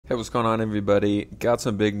Hey, what's going on, everybody? Got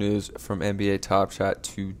some big news from NBA Top Shot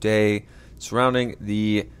today surrounding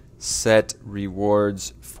the set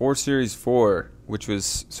rewards for Series 4, which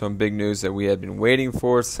was some big news that we had been waiting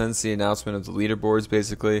for since the announcement of the leaderboards,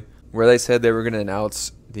 basically, where they said they were going to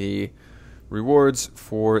announce the rewards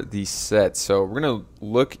for the set. So we're going to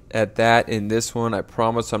look at that in this one. I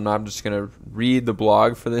promise I'm not just going to read the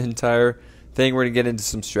blog for the entire thing. We're going to get into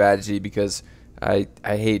some strategy because I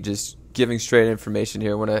hate just giving straight information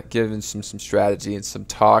here. I want to give in some strategy and some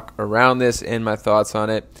talk around this and my thoughts on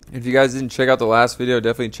it. If you guys didn't check out the last video,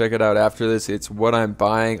 definitely check it out after this. It's what I'm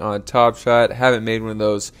buying on Top Shot. Haven't made one of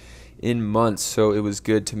those in months, so it was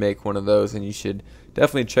good to make one of those, and you should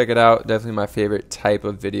definitely check it out. Definitely my favorite type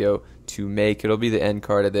of video to make. It'll be the end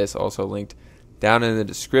card of this, also linked down in the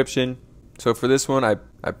description. So for this one, I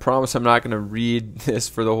promise I'm not going to read this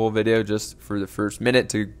for the whole video, just for the first minute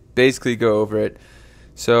to basically go over it.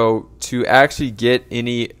 So to actually get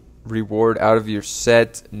any reward out of your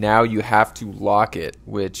set, now you have to lock it,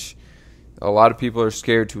 which a lot of people are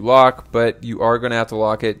scared to lock, but you are going to have to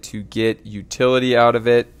lock it to get utility out of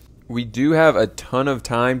it. We do have a ton of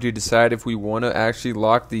time to decide if we want to actually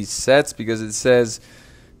lock these sets, because it says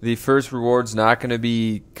the first reward's not going to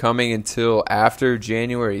be coming until after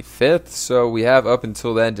January 5th, so we have up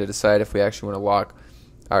until then to decide if we actually want to lock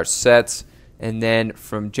our sets. And then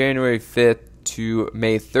from January 5th to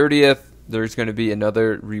May 30th, there's going to be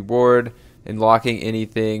another reward, and locking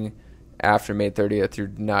anything after May 30th,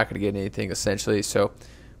 you're not going to get anything essentially. So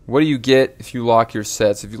what do you get if you lock your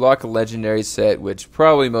sets? If you lock a legendary set, which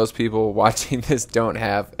probably most people watching this don't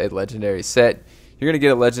have a legendary set, you're going to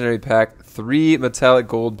get a legendary pack, 3 metallic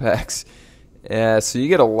gold packs. So you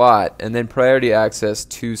get a lot, and then priority access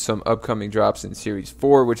to some upcoming drops in Series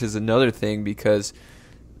 4, which is another thing because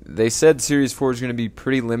they said Series 4 is going to be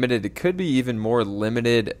pretty limited. It could be even more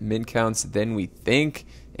limited min counts than we think,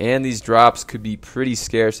 and these drops could be pretty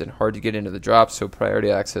scarce and hard to get into the drops, so priority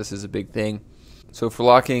access is a big thing. So for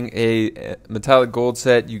locking a metallic gold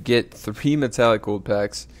set, you get 3 metallic gold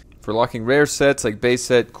packs. For locking rare sets like base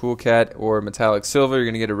set, cool cat, or metallic silver, you're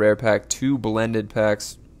going to get a rare pack, 2 blended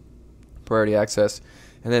packs, priority access.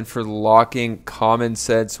 And then for locking common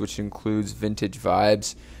sets, which includes vintage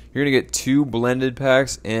vibes, you're going to get 2 blended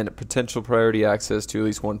packs and potential priority access to at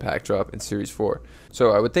least 1 pack drop in Series 4.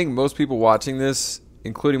 So I would think most people watching this,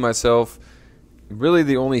 including myself, really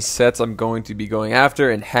the only sets I'm going to be going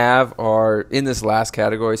after and have are in this last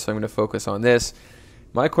category, so I'm going to focus on this.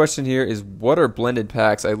 My question here is, what are blended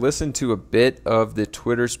packs? I listened to a bit of the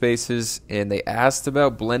Twitter Spaces, and they asked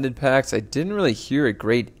about blended packs. I didn't really hear a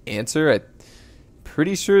great answer. I'm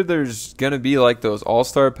pretty sure there's going to be like those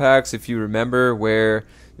all-star packs, if you remember, where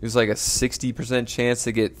there's like a 60% chance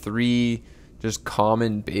to get 3 just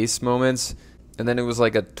common base moments, and then it was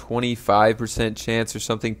like a 25% chance or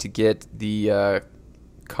something to get the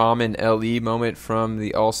common LE moment from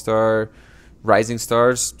the All-Star Rising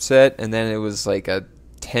Stars set, and then it was like a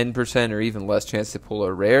 10% or even less chance to pull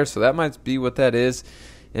a rare. So that might be what that is.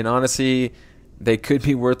 And honestly, they could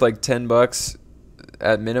be worth like $10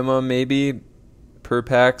 at minimum maybe per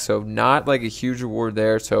pack, so not like a huge reward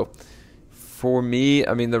there. So for me,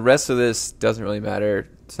 I mean, the rest of this doesn't really matter.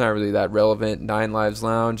 It's not really that relevant. 9 Lives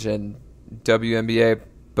Lounge and WNBA.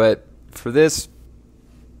 But for this,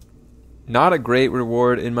 not a great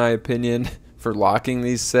reward, in my opinion, for locking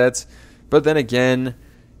these sets. But then again,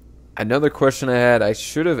 another question I had, I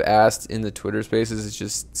should have asked in the Twitter Spaces. It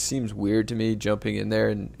just seems weird to me jumping in there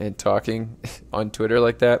and talking on Twitter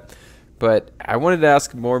like that. But I wanted to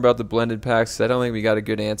ask more about the blended packs. I don't think we got a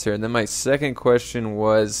good answer. And then my second question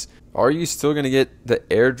was, are you still going to get the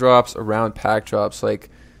airdrops around pack drops? Like,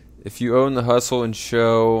 if you own the Hustle and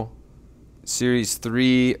Show Series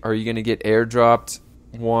 3, are you going to get airdropped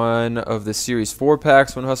one of the Series 4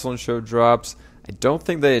 packs when Hustle and Show drops? I don't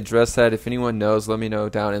think they addressed that. If anyone knows, let me know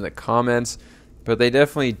down in the comments. But they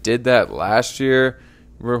definitely did that last year.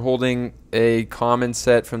 We're holding a common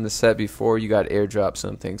set from the set before you got airdropped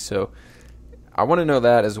something. So I want to know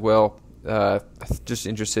that as well. Just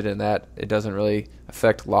interested in that. It doesn't really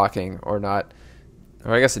affect locking or not,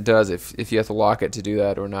 or I guess it does if you have to lock it to do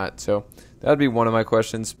that or not. So that would be one of my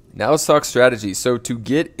questions. Now let's talk strategy. So to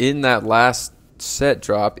get in that last set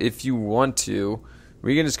drop, if you want to,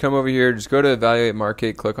 we can just come over here, just go to evaluate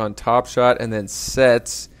market, click on Top Shot, and then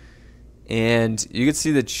sets, and you can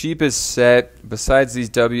see the cheapest set besides these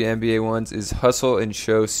WNBA ones is Hustle and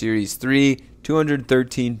Show Series 3,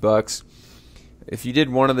 $213. If you did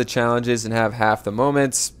one of the challenges and have half the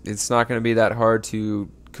moments, it's not going to be that hard to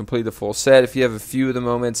complete the full set. If you have a few of the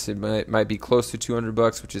moments, it might be close to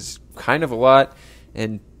 $200, which is kind of a lot.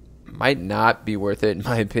 And might not be worth it in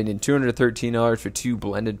my opinion. $213 for 2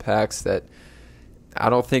 blended packs that I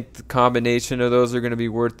don't think the combination of those are going to be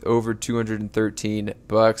worth over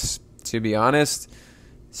 $213 to be honest.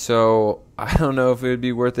 So I don't know if it would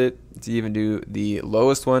be worth it to even do the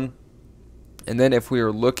lowest one. And then if we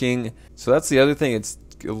were looking, so that's the other thing, it's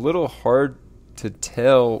a little hard to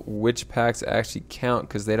tell which packs actually count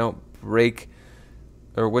because they don't break,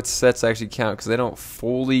 or what sets actually count because they don't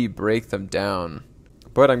fully break them down.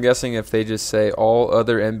 But I'm guessing if they just say all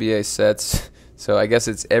other NBA sets, so I guess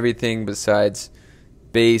it's everything besides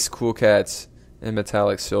base, Cool Cats, and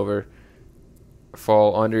Metallic Silver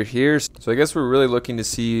fall under here. So I guess we're really looking to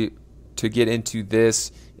see, to get into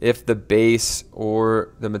this, if the base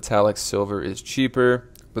or the Metallic Silver is cheaper.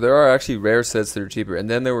 But there are actually rare sets that are cheaper. And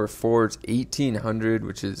then there were Fords 1800,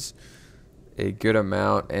 which is a good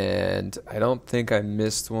amount. And I don't think I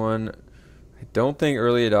missed one. I don't think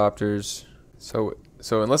early adopters. So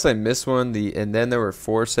unless I missed one, and then there were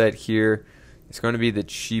 4 set here. It's going to be the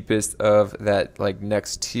cheapest of that like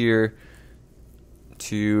next tier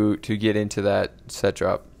to get into that set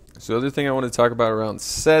drop. So the other thing I want to talk about around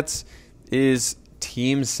sets is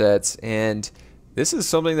team sets, and this is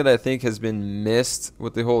something that I think has been missed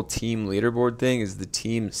with the whole team leaderboard thing, is the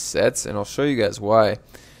team sets, and I'll show you guys why.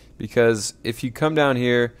 Because if you come down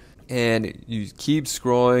here and you keep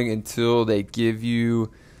scrolling until they give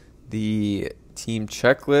you the team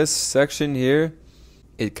checklist section here,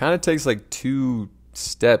 it kind of takes like 2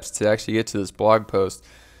 steps to actually get to this blog post.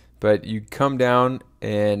 But you come down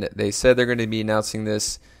and they said they're going to be announcing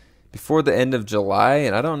this before the end of July,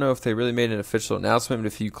 and I don't know if they really made an official announcement, but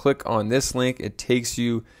if you click on this link, it takes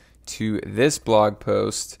you to this blog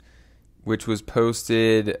post, which was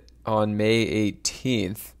posted on May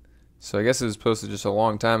 18th. So I guess it was posted just a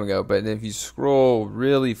long time ago, but if you scroll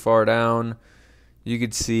really far down, you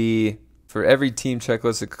could see for every team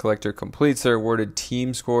checklist a collector completes, they're awarded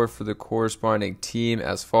team score for the corresponding team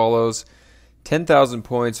as follows: 10,000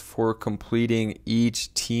 points for completing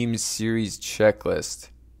each team series checklist.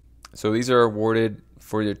 So these are awarded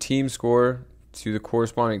for your team score to the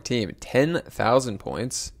corresponding team. 10,000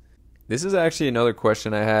 points. This is actually another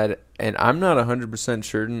question I had, and I'm not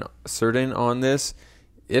 100% certain on this.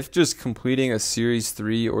 If just completing a Series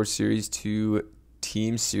 3 or Series 2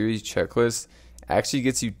 team series checklist actually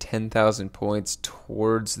gets you 10,000 points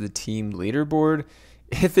towards the team leaderboard.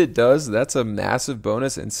 If it does, that's a massive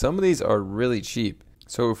bonus, and some of these are really cheap.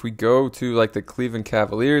 So if we go to like the Cleveland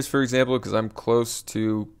Cavaliers, for example, because I'm close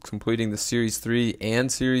to completing the Series 3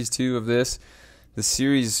 and Series 2 of this, the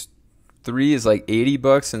Series 3 is like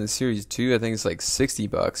 $80, and the Series 2 I think is like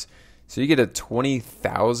 $60. So you get a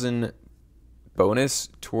 20,000 bonus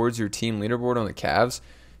towards your team leaderboard on the Cavs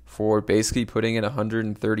for basically putting in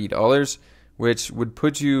 $130, which would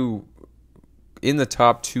put you in the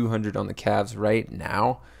top 200 on the Cavs right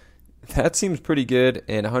now. That seems pretty good,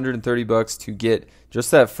 and $130 to get just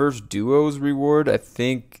that first duos reward. I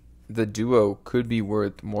think the duo could be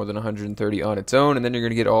worth more than $130 on its own, and then you're going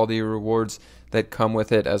to get all the rewards that come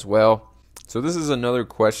with it as well. So this is another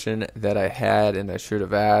question that I had and I should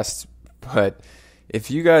have asked, but if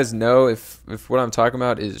you guys know if what I'm talking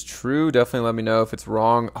about is true, definitely let me know. If it's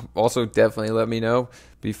wrong, also definitely let me know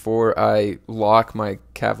before I lock my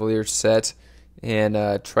Cavaliers set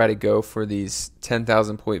and try to go for these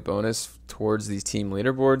 10,000 point bonus towards these team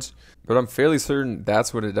leaderboards. But I'm fairly certain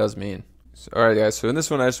that's what it does mean. So, all right, guys. So in this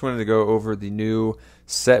one, I just wanted to go over the new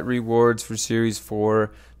set rewards for Series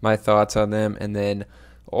 4, my thoughts on them, and then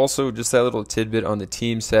also just that little tidbit on the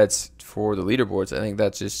team sets for the leaderboards. I think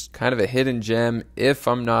that's just kind of a hidden gem. If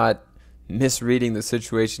I'm not misreading the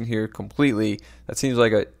situation here completely, that seems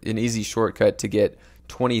like an easy shortcut to get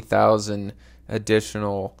 20,000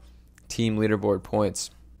 additional team leaderboard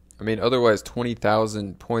points. I mean, otherwise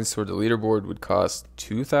 20,000 points toward the leaderboard would cost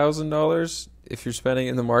 $2,000 if you're spending it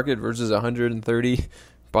in the market versus $130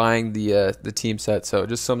 buying the team set. So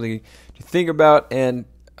just something to think about. And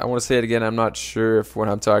I want to say it again, I'm not sure if what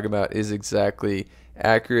I'm talking about is exactly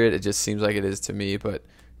accurate. It just seems like it is to me, but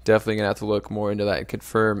definitely gonna have to look more into that and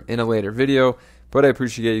confirm in a later video. But I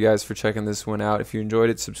appreciate you guys for checking this one out. If you enjoyed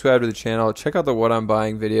it, subscribe to the channel, check out the What I'm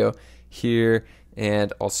Buying video here,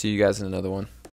 and I'll see you guys in another one.